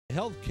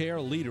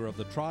Healthcare leader of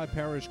the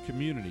Tri-Parish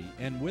community,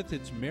 and with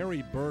its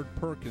Mary Bird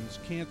Perkins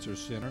Cancer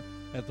Center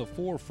at the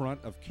forefront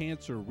of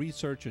cancer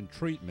research and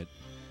treatment,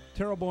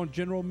 Terrebonne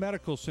General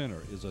Medical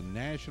Center is a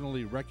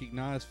nationally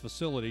recognized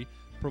facility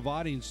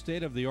providing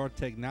state-of-the-art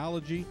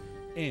technology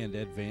and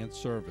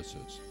advanced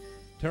services.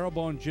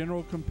 Terrebonne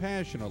General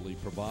compassionately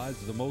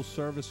provides the most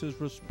services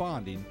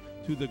responding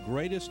to the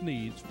greatest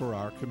needs for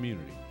our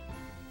community.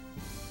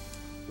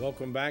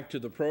 Welcome back to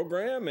the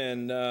program,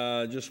 and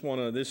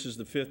this is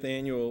the 5th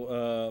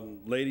annual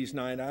Ladies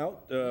Night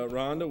Out.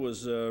 Rhonda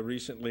was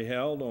recently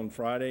held on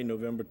Friday,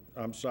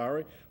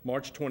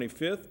 March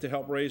 25th to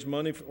help raise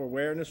money for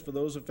awareness for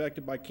those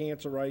affected by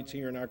cancer rights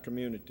here in our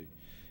community.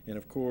 And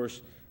of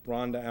course,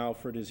 Rhonda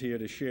Alfred is here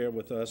to share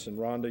with us. And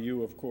Rhonda,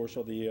 you, of course,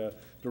 are the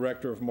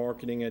Director of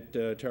Marketing at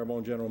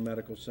Terrebonne General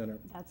Medical Center.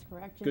 That's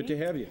correct, Jimmy. Good to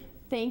have you.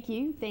 Thank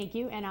you, thank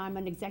you. And I'm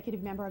an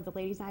executive member of the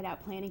Ladies Night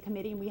Out Planning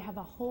Committee, and we have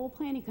a whole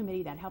planning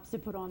committee that helps to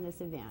put on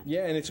this event.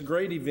 Yeah, and it's a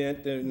great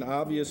event, and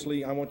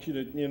obviously I want you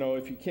to,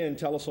 if you can,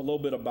 tell us a little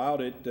bit about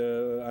it.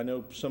 I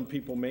know some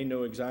people may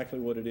know exactly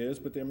what it is,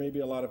 but there may be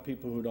a lot of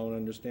people who don't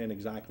understand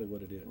exactly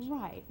what it is.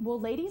 Right. Well,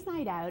 Ladies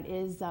Night Out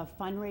is a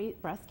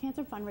breast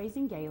cancer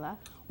fundraising gala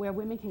where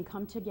women can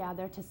come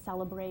together to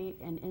celebrate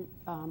an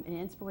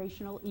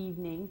inspirational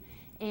evening,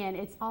 and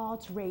it's all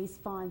to raise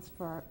funds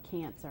for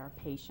cancer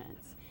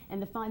patients.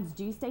 And the funds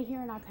do stay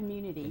here in our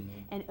community.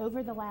 Mm-hmm. And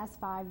over the last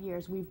 5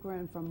 years, we've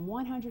grown from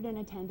 100 in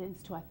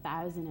attendance to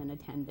 1,000 in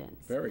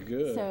attendance. Very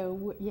good.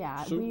 So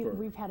yeah, Super.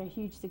 we've had a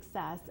huge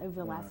success over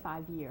the last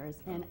 5 years,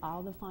 and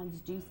all the funds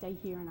do stay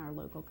here in our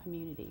local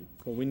community.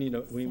 Well, we need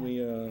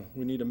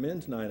a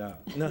men's night out.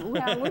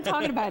 Well, we're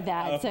talking about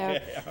that.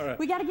 Okay, so all right.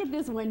 We got to get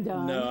this one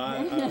done.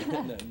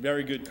 No,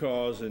 very good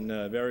cause and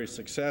very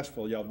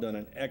successful. Y'all done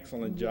an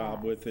excellent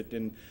job with it,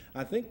 and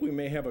I think we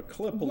may have a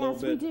clip a little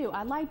bit. Yes, we do.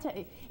 I'd like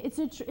to.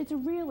 It's a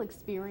real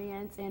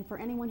experience, and for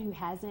anyone who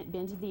hasn't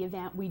been to the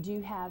event, we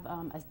do have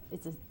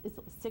it's a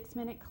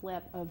 6-minute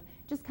clip of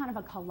just kind of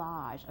a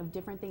collage of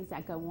different things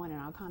that go on,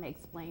 and I'll kind of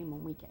explain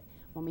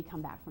when we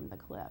come back from the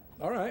clip.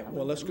 All right.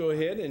 Well, let's go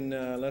ahead and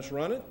let's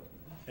run it,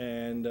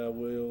 and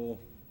we'll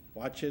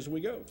watch as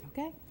we go.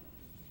 Okay.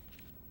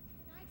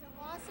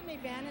 Awesome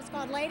event. It's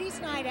called Ladies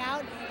Night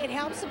Out. It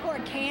helps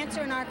support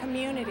cancer in our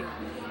community.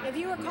 If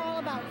you recall,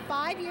 about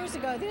 5 years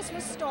ago, this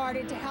was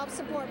started to help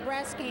support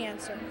breast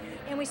cancer.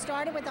 And we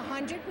started with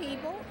 100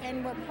 people,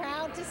 and we're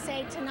proud to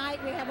say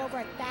tonight we have over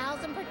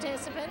 1,000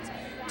 participants,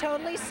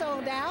 totally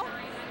sold out,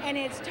 and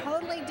it's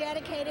totally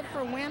dedicated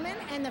for women,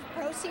 and the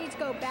proceeds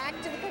go back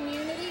to the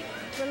community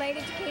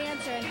related to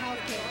cancer and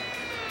healthcare.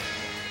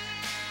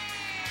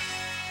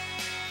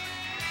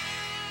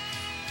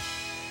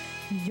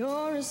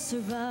 You're a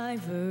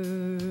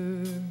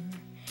survivor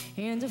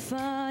and a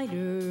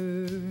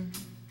fighter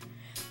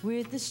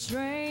with the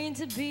strength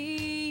to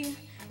be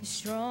the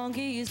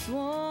strongest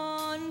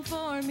one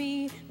for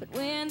me. But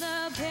when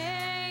the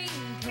pain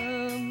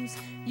comes,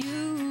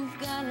 you've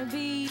gotta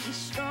be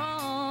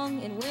strong.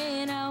 And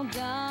when I'll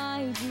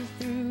guide you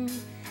through,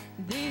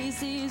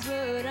 this is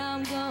what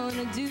I'm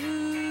gonna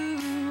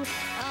do.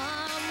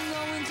 I'm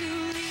going to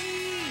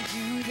lead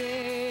you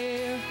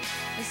there.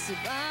 A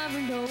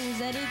survivor knows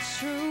that it's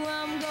true.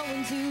 I'm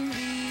going to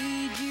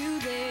lead you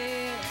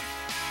there.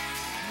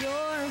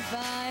 You're a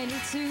fighter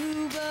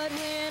too, but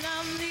when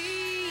I'm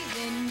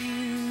leaving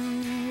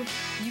you,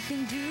 you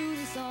can do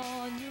this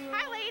on your own.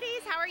 Hi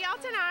ladies, how are y'all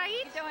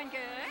tonight? Doing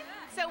good.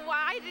 So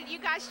why did you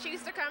guys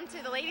choose to come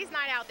to the Ladies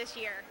Night Out this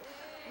year?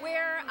 We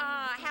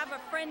have a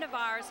friend of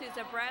ours who's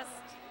a breast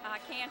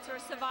cancer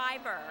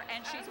survivor,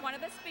 and she's one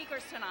of the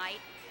speakers tonight.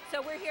 So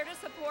we're here to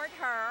support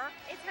her.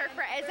 Is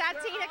that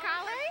Tina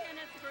Colley?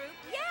 Tennis group.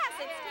 Yes,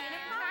 it's Tina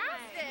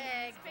Colley.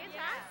 Fantastic,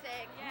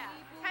 fantastic. Yeah.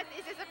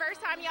 Is this the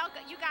first time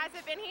you guys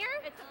have been here?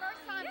 It's the first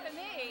time for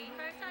me.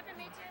 First time for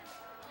me too.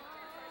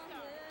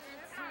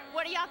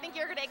 What do y'all think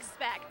you're gonna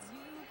expect?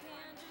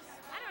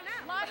 I don't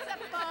know. Lots of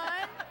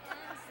fun.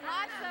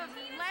 Lots of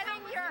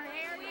letting your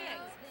hair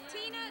down.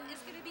 Tina is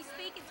going to be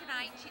speaking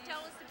tonight. She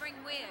told us to bring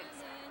wigs.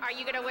 Are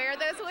you gonna wear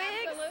those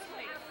wigs?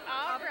 Absolutely.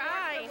 All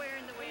right. We're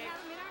wearing the wigs.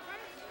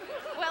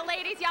 Well,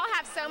 ladies, y'all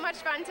have so much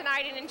fun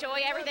tonight and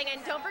enjoy everything,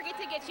 and don't forget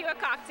to get you a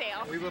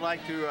cocktail. We would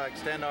like to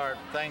extend our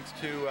thanks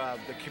to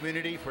the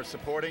community for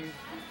supporting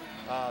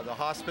the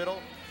hospital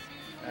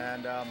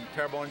and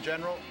Terrebonne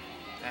General.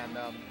 And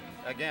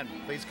again,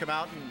 please come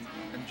out and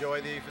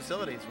enjoy the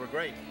facilities. We're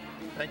great.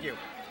 Thank you.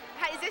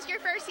 Is this your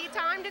first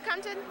time to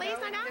come to Ladies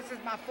Night Out? This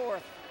is my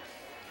 4th.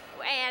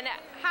 And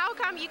how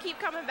come you keep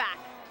coming back?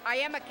 I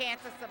am a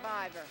cancer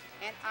survivor,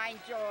 and I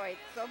enjoy it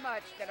so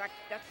much that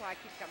that's why I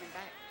keep coming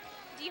back.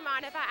 Do you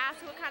mind if I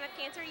ask what kind of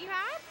cancer you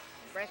have?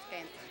 Breast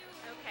cancer.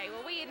 Okay,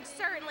 well, we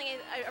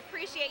certainly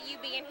appreciate you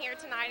being here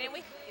tonight. And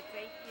It's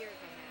 8 years.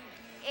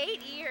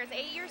 8 years,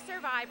 8-year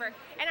survivor.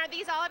 And are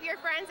these all of your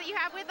friends that you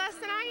have with us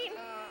tonight?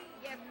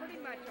 Yes, pretty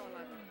much all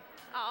of them.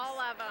 All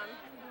of them.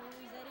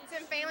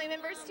 Some family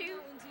members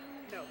too?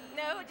 No.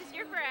 No, just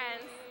your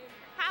friends.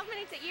 How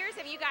many years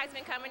have you guys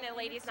been coming to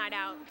Ladies Night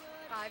Out?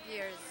 5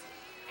 years.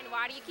 And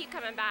why do you keep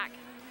coming back?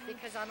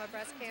 because I'm a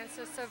breast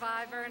cancer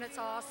survivor, and it's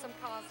an awesome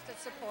cause to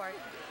support.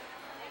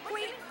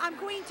 I'm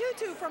Queen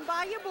Tutu from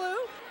Bayou Blue,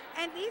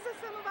 and these are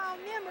some of our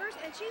members,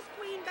 and she's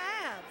Queen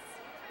Babs.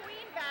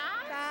 Queen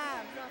Babs?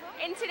 Babs.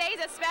 And today's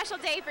a special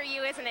day for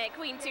you, isn't it,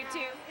 Queen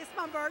Tutu? It's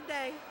my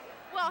birthday.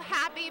 Well,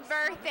 happy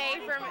birthday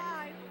from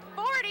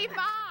 45.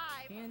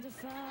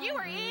 You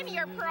were in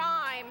your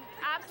prime,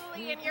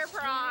 absolutely in your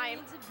prime.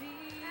 Actually,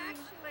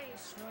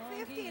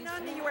 50 and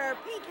under you wear a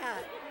pink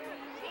hat.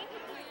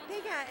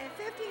 Pink hat, and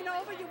 50 and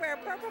over you wear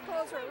purple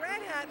clothes or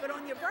red hat, but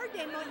on your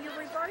birthday month you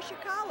reverse your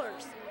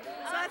colors.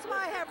 So that's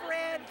why I have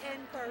red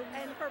and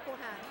purple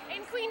hat.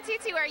 And Queen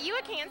Tutu, are you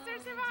a cancer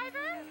survivor?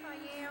 Yes, I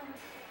am.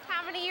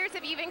 How many years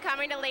have you been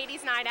coming to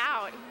Ladies Night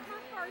Out? My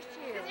first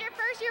year. This is your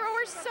first year? Well,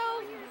 we're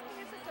so...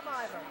 Cancer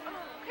survivor.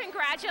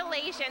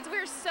 Congratulations.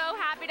 We're so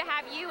happy to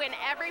have you and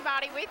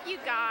everybody with you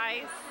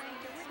guys.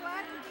 We're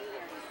glad to be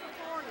here to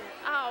support it.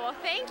 Oh, well,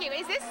 thank you.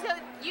 Is this, so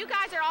you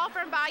guys are all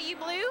from Bayou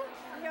Blue?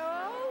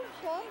 No,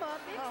 Houma,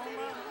 big city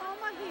of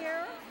Houma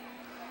here.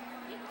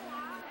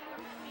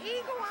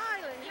 Eagle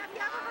Island. Have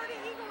you ever heard of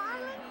Eagle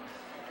Island?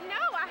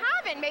 No, I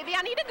haven't. Maybe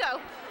I need to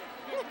go.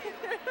 It's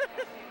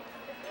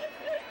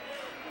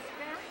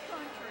very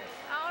country.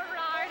 All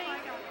righty. Oh my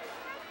God.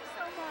 Thank you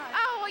so much.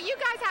 Oh, well, you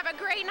guys have a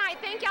great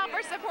night. Thank y'all for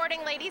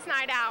supporting Ladies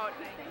Night Out.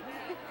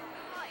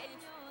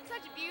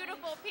 Such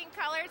beautiful pink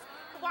colors.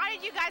 Why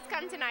did you guys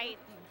come tonight?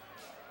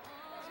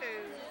 To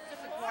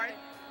support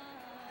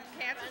the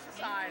Cancer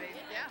Society.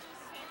 Yeah.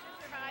 Cancer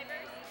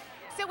survivors.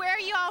 So where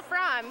are you all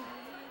from?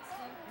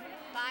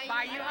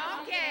 Bayou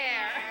Home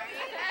Care.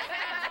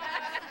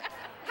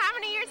 How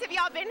many years have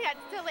y'all been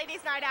to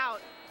Ladies Night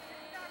Out?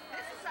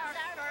 This is our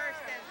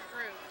first as a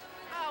group.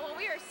 Oh, well,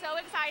 we are so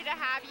excited to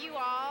have you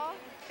all.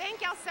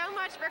 Thank y'all so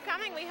much for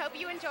coming. We hope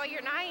you enjoy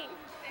your night.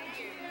 Thank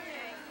you.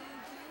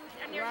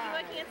 And you're you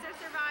a cancer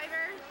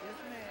survivor?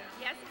 Yes, ma'am.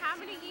 Yes, how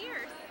many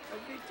years?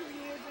 It'll be 2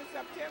 years in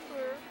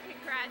September.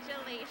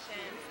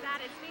 Congratulations.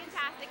 That is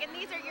fantastic. And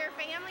these are your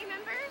family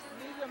members?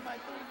 These are my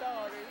 3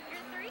 daughters.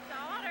 Your 3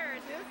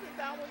 daughters.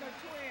 That one a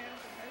twin.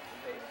 That's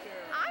the baby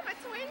girl. I'm a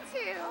twin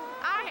too.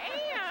 I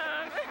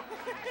am.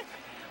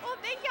 Well,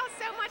 thank y'all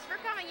so much for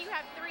coming. You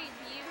have 3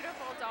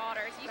 beautiful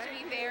daughters. You should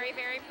be very,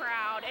 very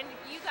proud. And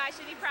you guys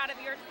should be proud of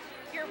your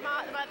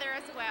mother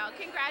as well.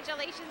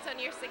 Congratulations on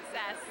your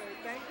success.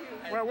 Thank you.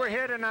 Well, we're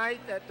here tonight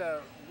at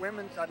the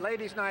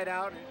Ladies Night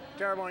Out in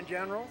Terrebonne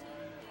General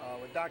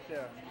with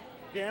Dr.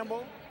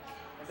 Gamble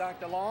and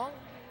Dr. Long.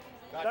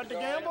 Dr.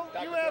 Gamble,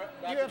 you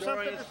have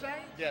something to say?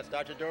 Yes,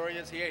 Dr. Dory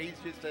is here. He's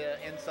just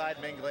inside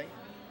mingling,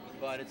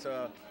 but it's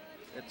an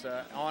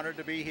honor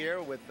to be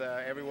here with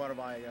every one of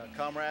my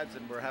comrades,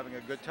 and we're having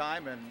a good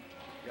time, and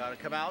you got to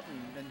come out and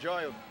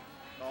enjoy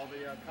all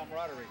the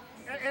camaraderie.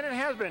 And it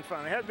has been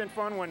fun. It has been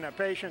fun when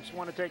patients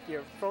want to take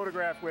your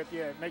photograph with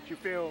you. It makes you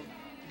feel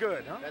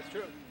good, huh? That's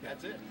true.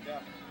 That's it. Yeah.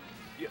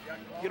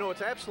 You know,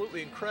 it's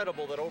absolutely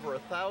incredible that over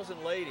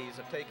 1,000 ladies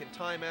have taken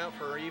time out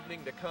for our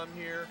evening to come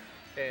here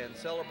and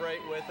celebrate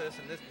with us.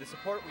 And the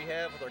support we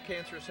have with our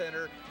cancer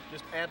center,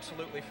 just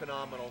absolutely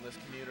phenomenal in this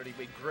community.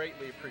 We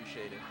greatly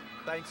appreciate it.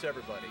 Thanks,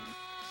 everybody.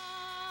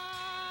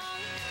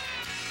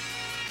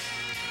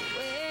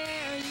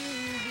 Where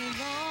you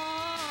belong.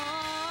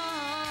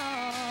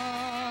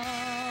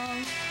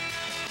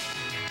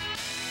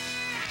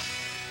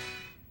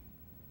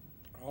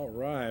 All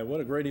right, what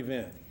a great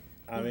event.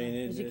 I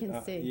mean, as you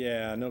can see.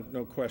 Yeah,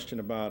 no question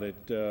about it.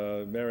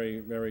 Very,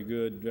 very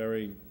good.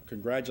 Very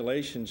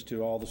congratulations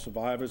to all the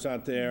survivors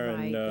out there,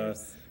 Right, and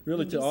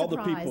really to all the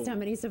people. Surprised how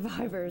many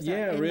survivors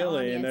Yeah, are in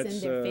really, the and audience,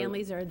 that's and their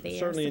families are there.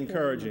 certainly supporting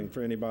encouraging them.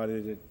 for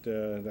anybody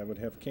that would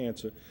have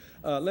cancer.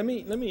 Let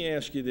me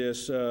ask you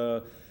this.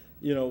 You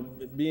know,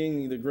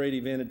 being the great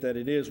event that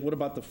it is, what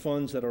about the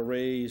funds that are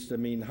raised? I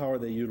mean, how are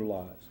they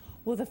utilized?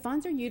 Well, the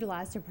funds are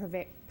utilized to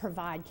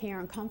provide care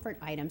and comfort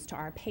items to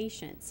our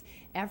patients.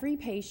 Every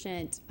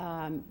patient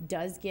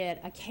does get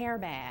a care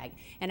bag,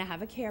 and I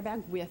have a care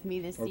bag with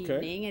me this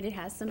evening, and it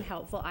has some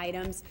helpful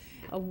items,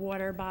 a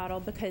water bottle,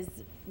 because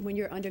when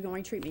you're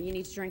undergoing treatment, you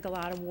need to drink a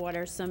lot of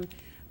water, some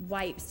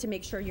wipes to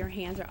make sure your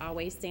hands are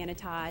always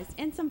sanitized,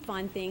 and some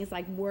fun things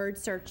like word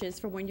searches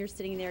for when you're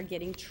sitting there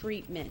getting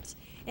treatment,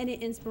 and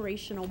an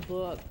inspirational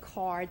book,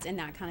 cards, and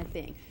that kind of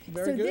thing.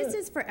 Very good. This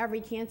is for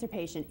every cancer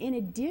patient. In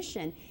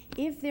addition,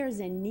 if there's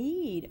a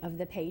need of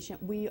the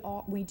patient, we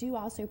do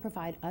also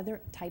provide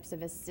other types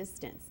of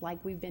assistance, like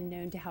we've been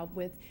known to help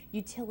with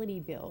utility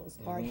bills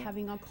or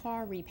having a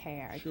car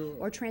repaired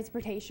or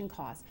transportation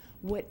costs.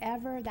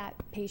 Whatever that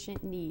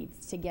patient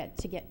needs to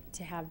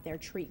have their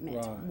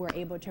treatment, we're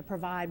able to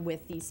provide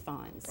with these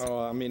funds. Oh,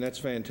 I mean, that's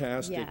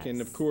fantastic. Yes.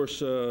 And of course,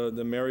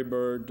 the Mary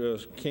Bird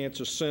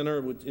Cancer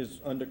Center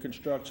is under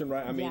construction,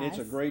 right? I mean, it's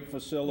a great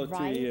facility.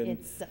 Right, and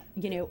it's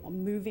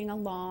moving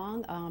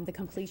along. The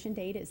completion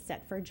date is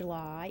set for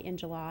in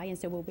July, and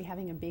so we'll be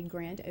having a big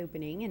grand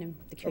opening, and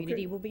the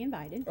community will be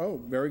invited. Oh,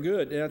 very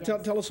good. And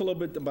tell us a little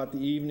bit about the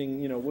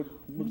evening. You know, what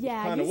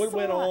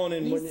went on,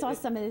 and you saw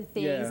some of the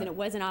things, and it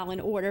wasn't all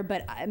in order.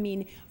 But I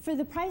mean, for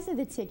the price of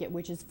the ticket,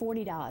 which is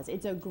 $40,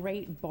 it's a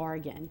great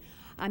bargain.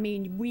 I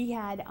mean, we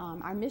had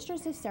our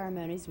mistress of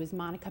ceremonies was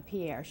Monica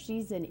Pierre.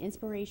 She's an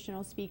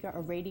inspirational speaker, a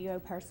radio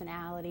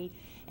personality,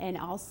 and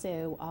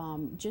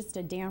also just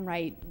a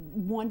downright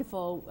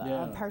wonderful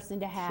person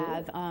to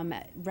have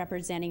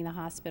representing the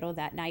hospital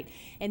that night.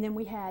 And then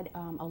we had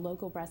a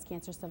local breast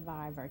cancer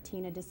survivor,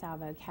 Tina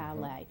DeSalvo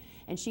Calais,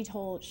 and she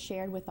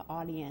shared with the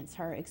audience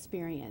her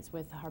experience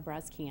with her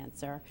breast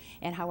cancer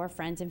and how her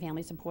friends and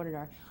family supported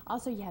her.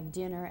 Also, you have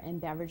dinner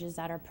and beverages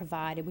that are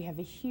provided. We have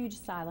a huge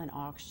silent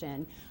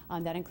auction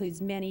that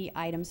includes many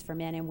items for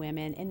men and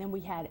women. And then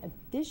we had,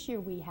 this year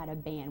we had a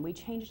band. We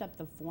changed up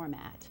the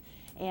format.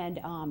 And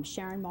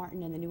Sharon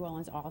Martin and the New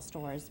Orleans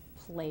All-Stars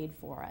played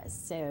for us.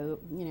 So,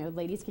 you know,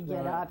 ladies could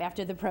get up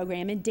after the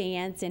program and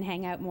dance and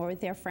hang out more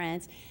with their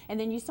friends. And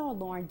then you saw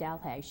Lauren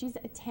Delhay. She's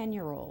a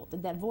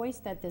 10-year-old. That voice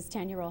that this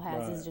 10-year-old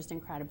has is just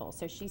incredible.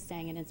 So she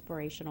sang an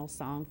inspirational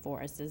song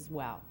for us as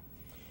well.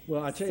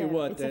 Well, I tell you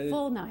what, it's a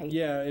full night.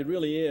 Yeah, it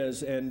really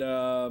is, and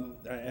I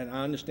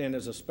understand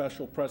there's a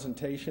special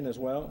presentation as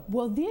well.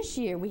 Well, this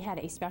year we had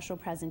a special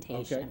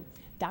presentation. Okay.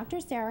 Dr.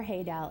 Sarah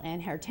Haydell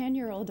and her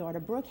 10-year-old daughter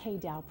Brooke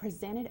Haydell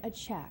presented a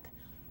check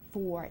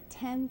for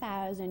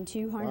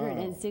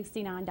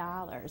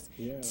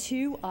 $10,269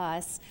 to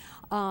us.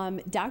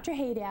 Dr.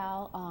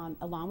 Haydell,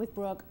 along with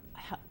Brooke,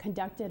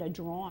 conducted a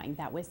drawing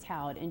that was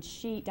held, and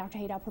Dr.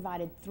 Haydell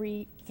provided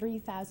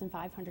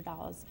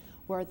 $3,500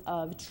 worth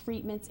of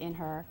treatments in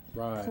her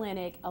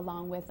clinic,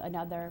 along with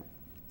another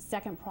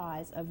second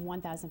prize of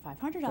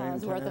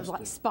 $1,500 worth of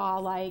like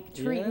spa-like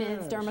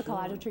treatments,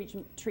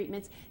 dermatological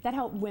treatments that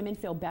help women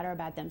feel better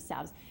about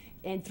themselves.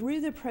 And through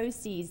the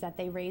proceeds that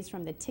they raised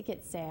from the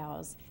ticket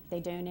sales,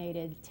 they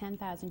donated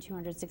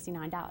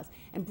 $10,269.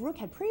 And Brooke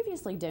had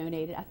previously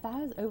donated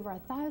over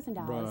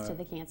 $1,000 to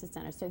the Cancer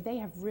Center. So they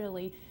have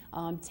really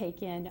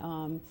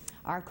taken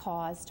our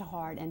cause to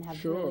heart and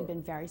have really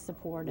been very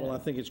supportive. Well, I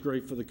think it's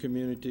great for the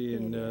community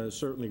and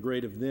certainly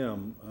great of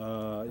them.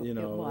 You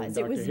know,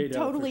 it was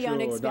totally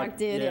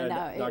unexpected,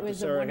 and it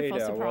was a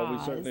wonderful surprise. Well,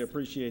 we certainly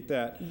appreciate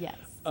that. Yes.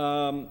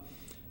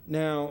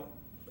 Now,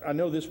 I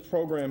know this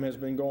program has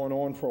been going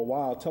on for a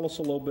while. Tell us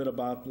a little bit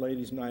about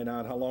Ladies Night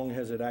Out. How long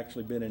has it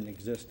actually been in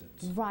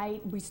existence?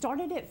 Right. We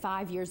started it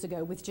 5 years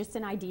ago with just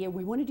an idea.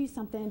 We want to do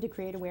something to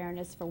create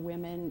awareness for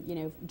women, you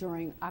know,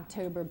 during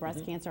October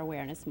Breast Cancer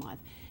Awareness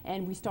Month.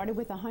 And we started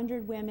with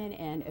 100 women,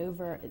 and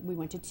we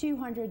went to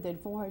 200, then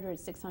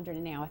 400, 600,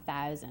 and now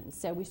 1,000.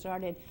 So we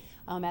started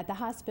at the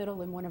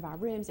hospital in one of our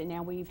rooms, and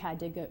now we've had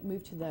to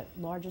move to the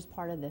largest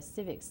part of the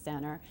Civic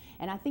Center.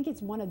 And I think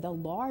it's one of the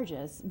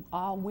largest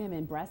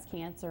all-women breast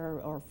cancer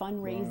or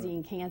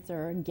fundraising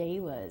cancer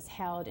galas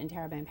held in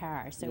Terrebonne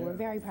Parish. So we're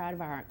very proud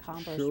of our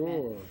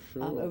accomplishment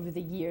over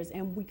the years,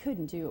 and we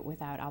couldn't do it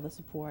without all the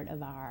support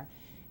of our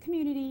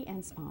community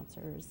and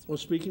sponsors. Well,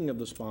 speaking of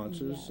the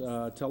sponsors,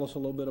 tell us a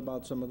little bit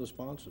about some of the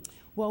sponsors.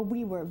 Well,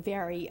 we were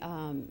very,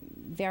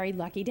 very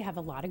lucky to have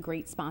a lot of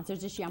great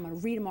sponsors this year. I'm going to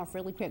read them off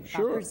really quick.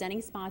 Our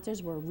presenting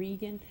sponsors were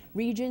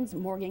Regions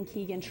Morgan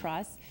Keegan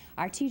Trust,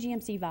 our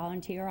TGMC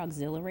Volunteer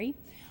Auxiliary.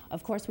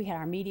 Of course, we had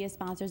our media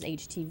sponsors.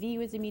 HTV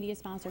was a media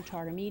sponsor,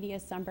 Charter Media,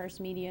 Sunburst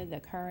Media, The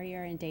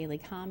Courier and Daily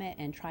Comet,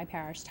 and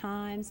Tri-Parish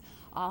Times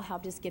all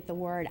helped us get the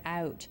word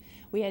out.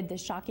 We had the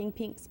Shocking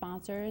Pink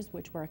sponsors,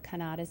 which were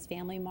Canada's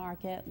Family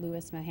Market,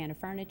 Lewis Mohana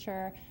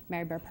Furniture,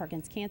 Mary Bird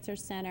Perkins Cancer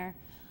Center,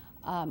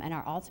 and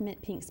our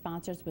ultimate pink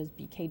sponsors was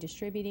BK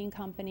Distributing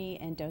Company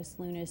and Dos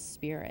Lunas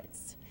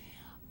Spirits.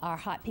 Our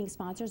hot pink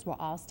sponsors were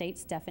Allstate,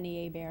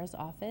 Stephanie Hebert's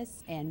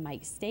office, and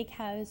Mike's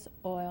Steakhouse,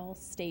 Oil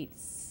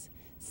States,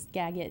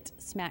 Skagit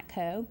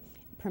Smackco.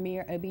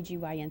 Premier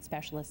OBGYN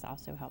specialists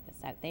also help us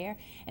out there.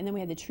 And then we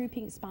had the True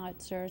Pink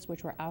sponsors,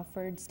 which were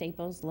Alfred,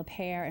 Staples,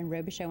 LePaire, and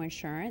Robichaux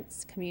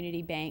Insurance,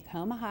 Community Bank,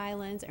 Homa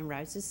Highlands, and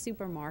Rouse's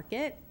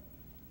Supermarket.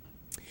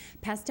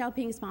 Pastel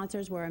Pink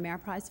sponsors were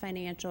Ameriprise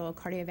Financial,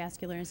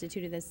 Cardiovascular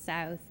Institute of the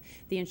South,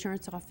 the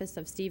Insurance Office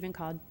of Stephen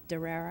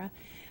Calderera,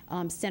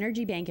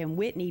 Synergy Bank, and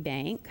Whitney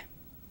Bank.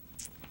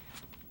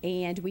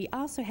 And we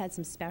also had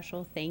some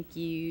special thank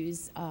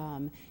yous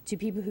to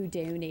people who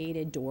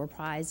donated door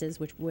prizes,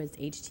 which was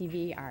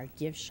HTV, our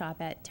gift shop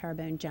at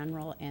Terrebonne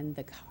General, and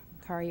the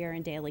Courier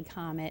and Daily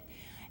Comet.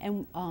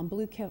 And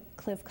Blue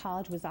Cliff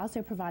College was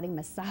also providing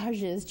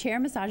massages, chair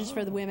massages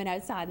for the women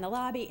outside in the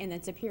lobby, and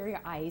then Superior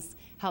Ice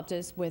helped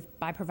us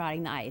by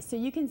providing the ice. So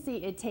you can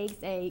see it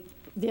takes a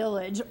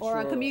village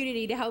or a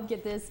community to help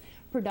get this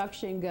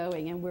production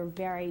going, and we're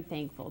very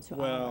thankful to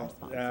all of our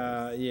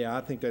sponsors. Yeah,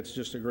 I think that's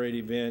just a great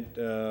event.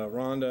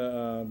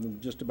 Rhonda,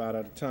 just about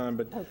out of time,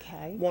 but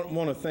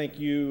want to thank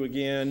you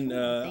again,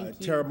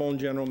 Terrebonne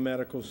General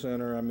Medical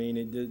Center. I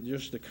mean,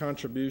 just the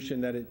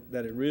contribution that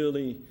it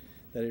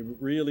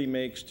really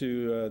makes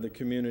to the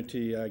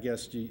community, I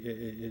guess,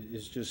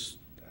 is just,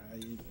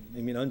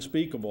 I mean,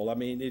 unspeakable. I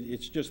mean,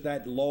 it's just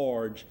that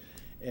large.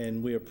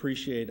 and we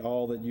appreciate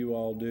all that you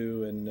all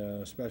do, and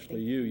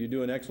especially you. You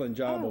do an excellent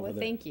job over well,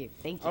 there. thank you.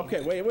 Thank you.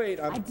 Okay, wait.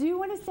 I do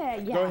want to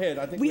say, yeah. Go ahead.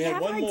 I think we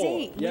had one our more.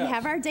 date. Yes. We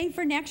have our date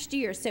for next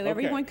year, so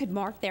everyone could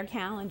mark their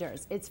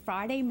calendars. It's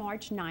Friday,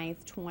 March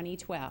 9th,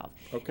 2012.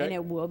 Okay. And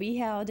it will be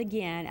held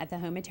again at the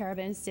Home of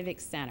Terrebonne Civic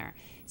Center.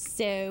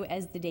 So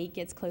as the date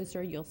gets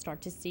closer, you'll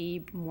start to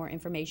see more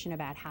information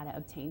about how to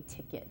obtain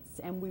tickets,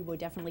 and we will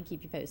definitely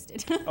keep you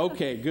posted.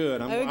 Okay,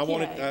 good. I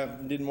Okay.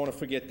 didn't want to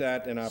forget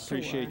that, and I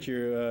appreciate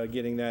you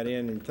getting that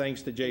in. And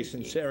thanks to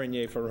Jason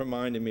Serenier for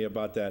reminding me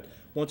about that.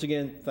 Once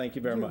again, thank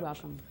you very much. You're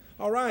welcome.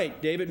 All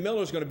right, David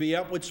Miller's going to be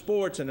up with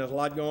sports, and there's a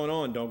lot going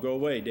on. Don't go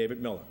away,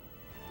 David Miller.